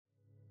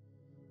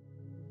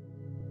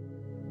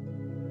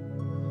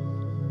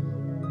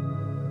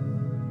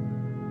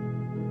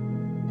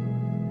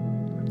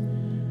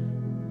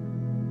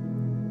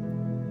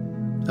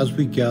As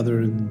we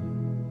gather in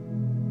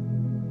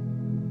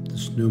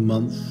this new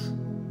month,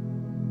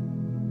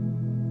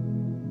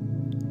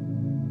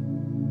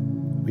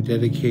 we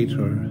dedicate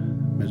our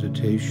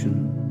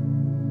meditation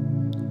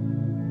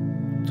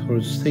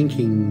towards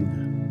thinking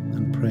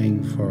and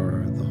praying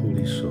for the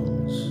holy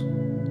souls.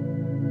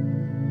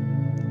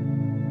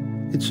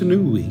 It's a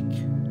new week,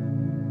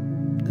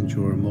 and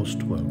you are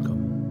most welcome.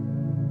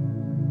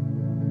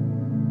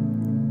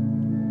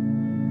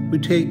 We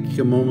take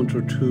a moment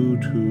or two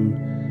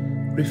to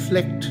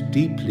reflect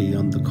deeply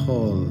on the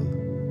call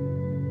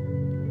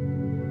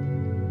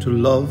to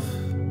love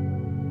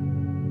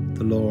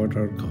the Lord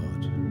our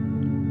God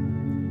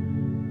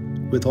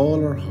with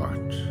all our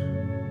heart,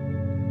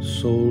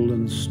 soul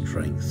and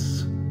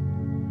strength.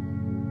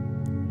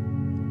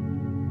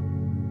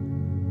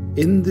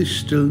 In the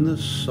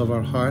stillness of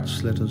our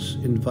hearts, let us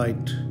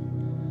invite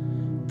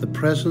the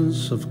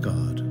presence of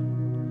God,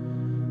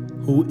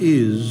 who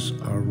is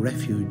our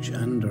refuge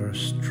and our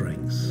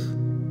strength.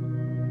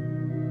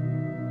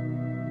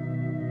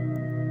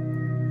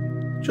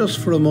 Just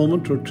for a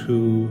moment or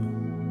two,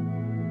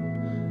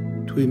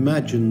 to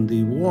imagine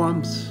the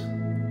warmth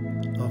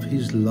of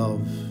His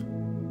love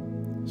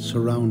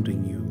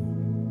surrounding you.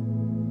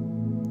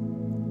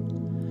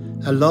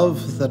 A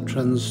love that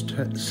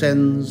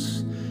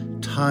transcends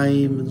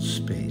time and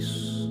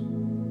space.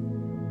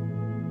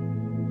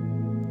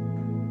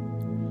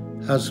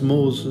 As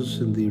Moses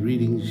in the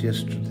readings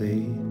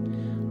yesterday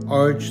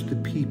urged the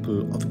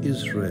people of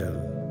Israel,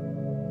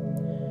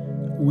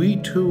 we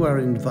too are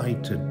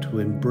invited to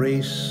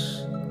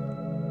embrace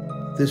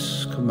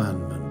this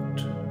commandment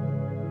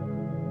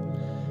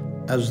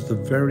as the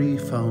very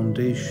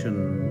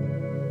foundation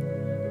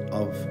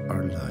of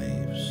our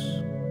lives.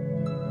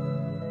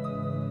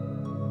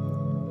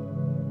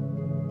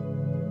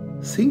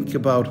 Think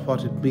about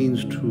what it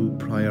means to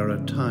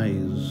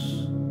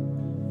prioritize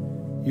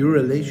your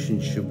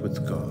relationship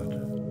with God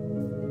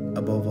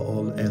above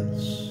all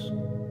else.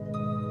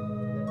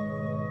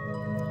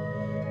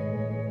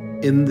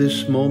 In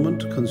this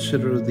moment,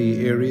 consider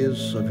the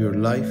areas of your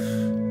life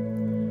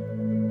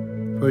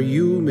where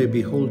you may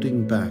be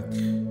holding back,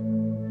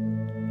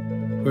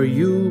 where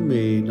you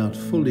may not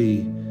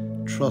fully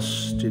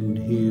trust in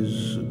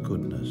His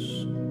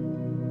goodness.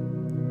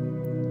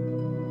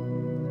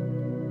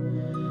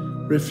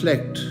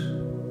 Reflect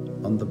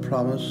on the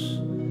promise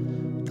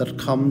that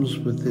comes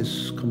with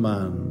this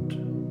command.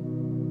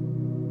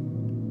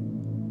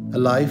 A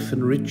life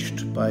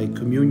enriched by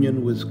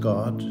communion with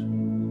God,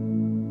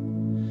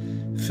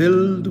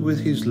 filled with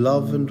His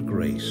love and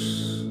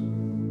grace.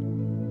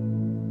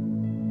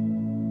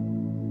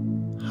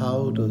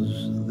 How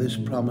does this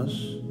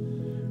promise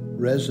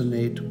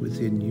resonate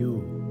within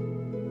you?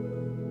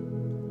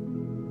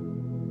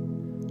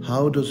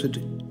 How does it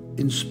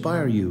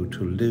inspire you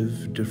to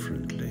live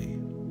differently?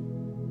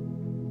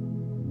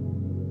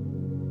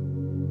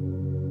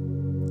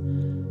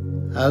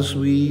 As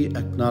we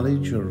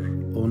acknowledge our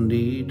own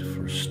need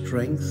for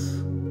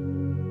strength,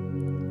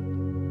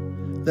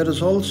 let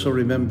us also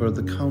remember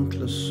the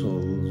countless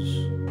souls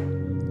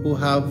who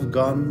have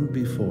gone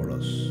before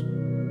us.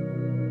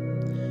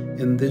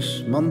 In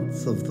this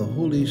month of the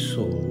Holy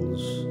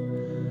Souls,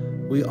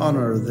 we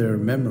honor their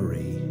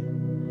memory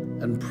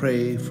and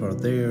pray for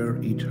their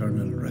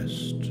eternal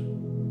rest.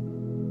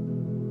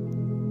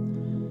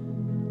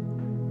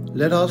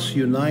 Let us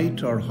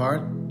unite our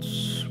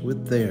hearts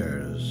with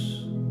theirs,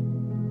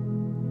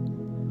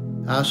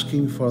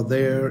 asking for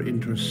their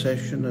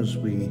intercession as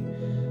we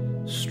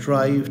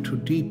strive to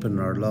deepen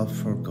our love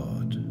for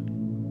God.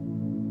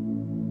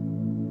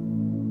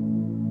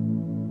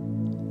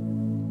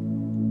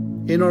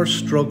 In our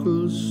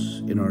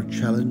struggles, in our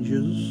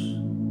challenges,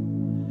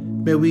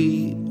 may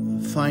we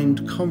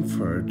find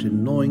comfort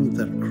in knowing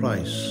that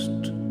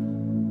Christ,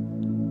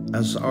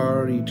 as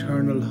our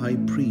eternal High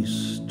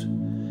Priest,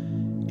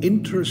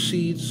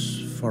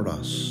 intercedes for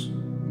us.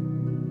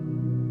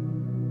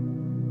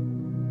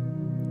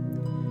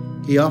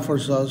 He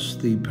offers us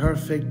the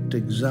perfect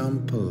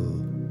example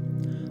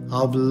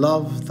of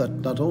love that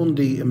not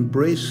only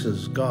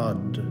embraces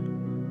God,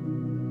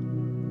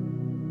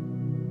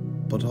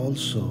 but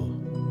also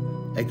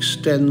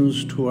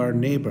extends to our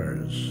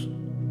neighbors.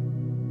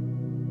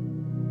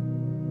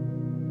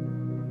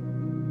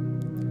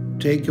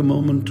 Take a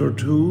moment or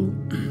two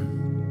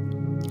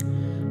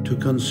to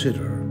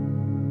consider,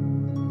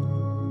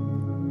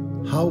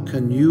 how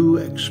can you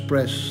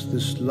express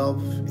this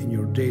love in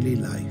your daily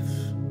life?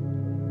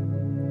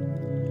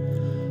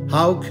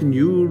 How can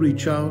you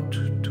reach out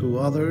to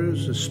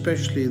others,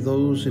 especially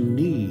those in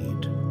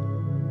need,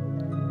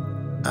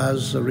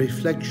 as a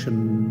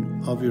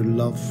reflection of your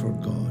love for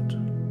God?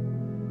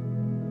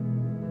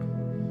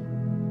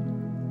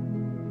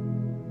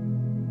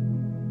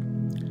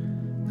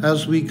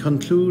 As we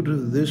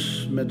conclude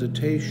this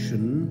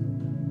meditation,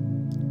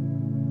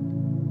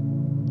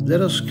 let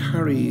us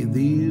carry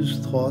these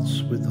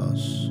thoughts with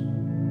us,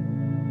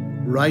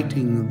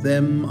 writing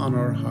them on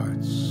our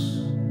hearts.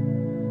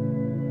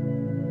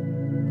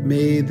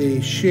 May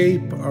they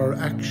shape our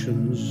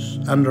actions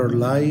and our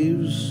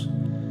lives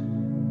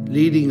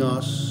leading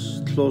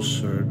us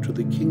closer to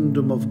the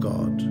kingdom of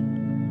God,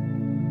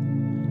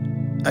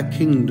 a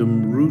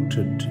kingdom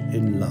rooted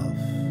in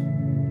love.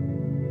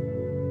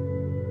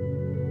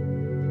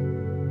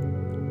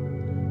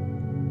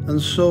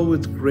 And so,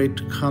 with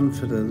great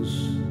confidence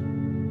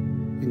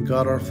in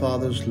God our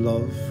Father's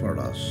love for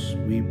us,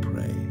 we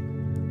pray.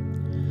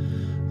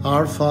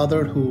 Our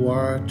Father, who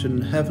art in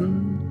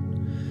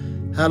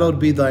heaven, hallowed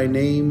be thy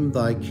name,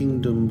 thy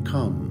kingdom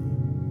come.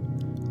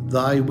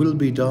 Thy will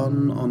be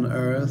done on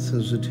earth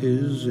as it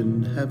is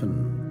in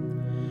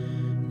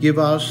heaven. Give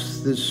us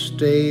this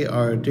day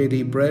our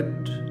daily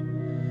bread,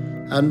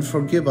 and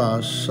forgive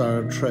us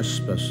our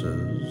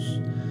trespasses,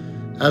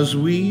 as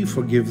we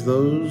forgive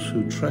those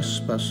who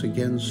trespass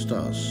against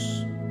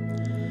us.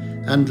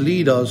 And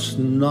lead us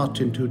not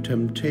into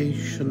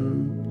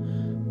temptation,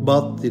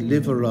 but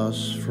deliver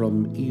us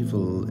from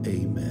evil.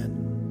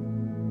 Amen.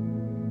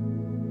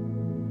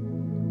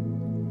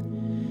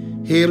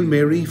 Hail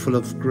Mary, full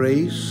of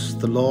grace,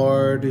 the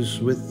Lord is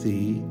with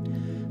thee.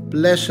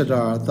 Blessed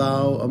art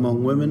thou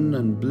among women,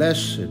 and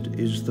blessed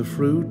is the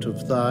fruit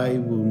of thy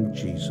womb,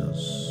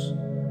 Jesus.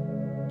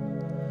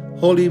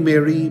 Holy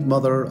Mary,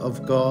 Mother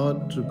of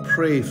God,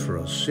 pray for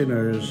us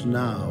sinners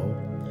now,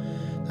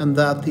 and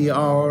at the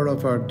hour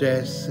of our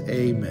death.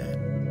 Amen.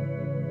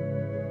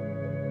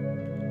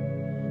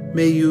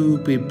 May you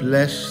be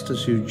blessed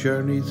as you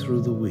journey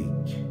through the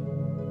week.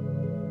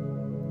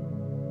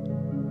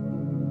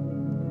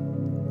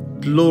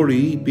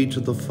 Glory be to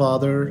the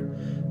Father,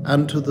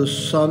 and to the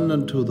Son,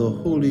 and to the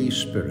Holy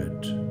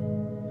Spirit,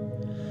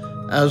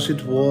 as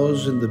it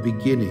was in the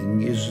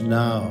beginning, is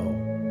now,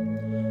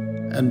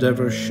 and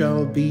ever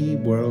shall be,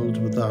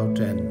 world without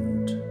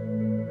end.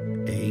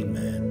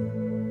 Amen.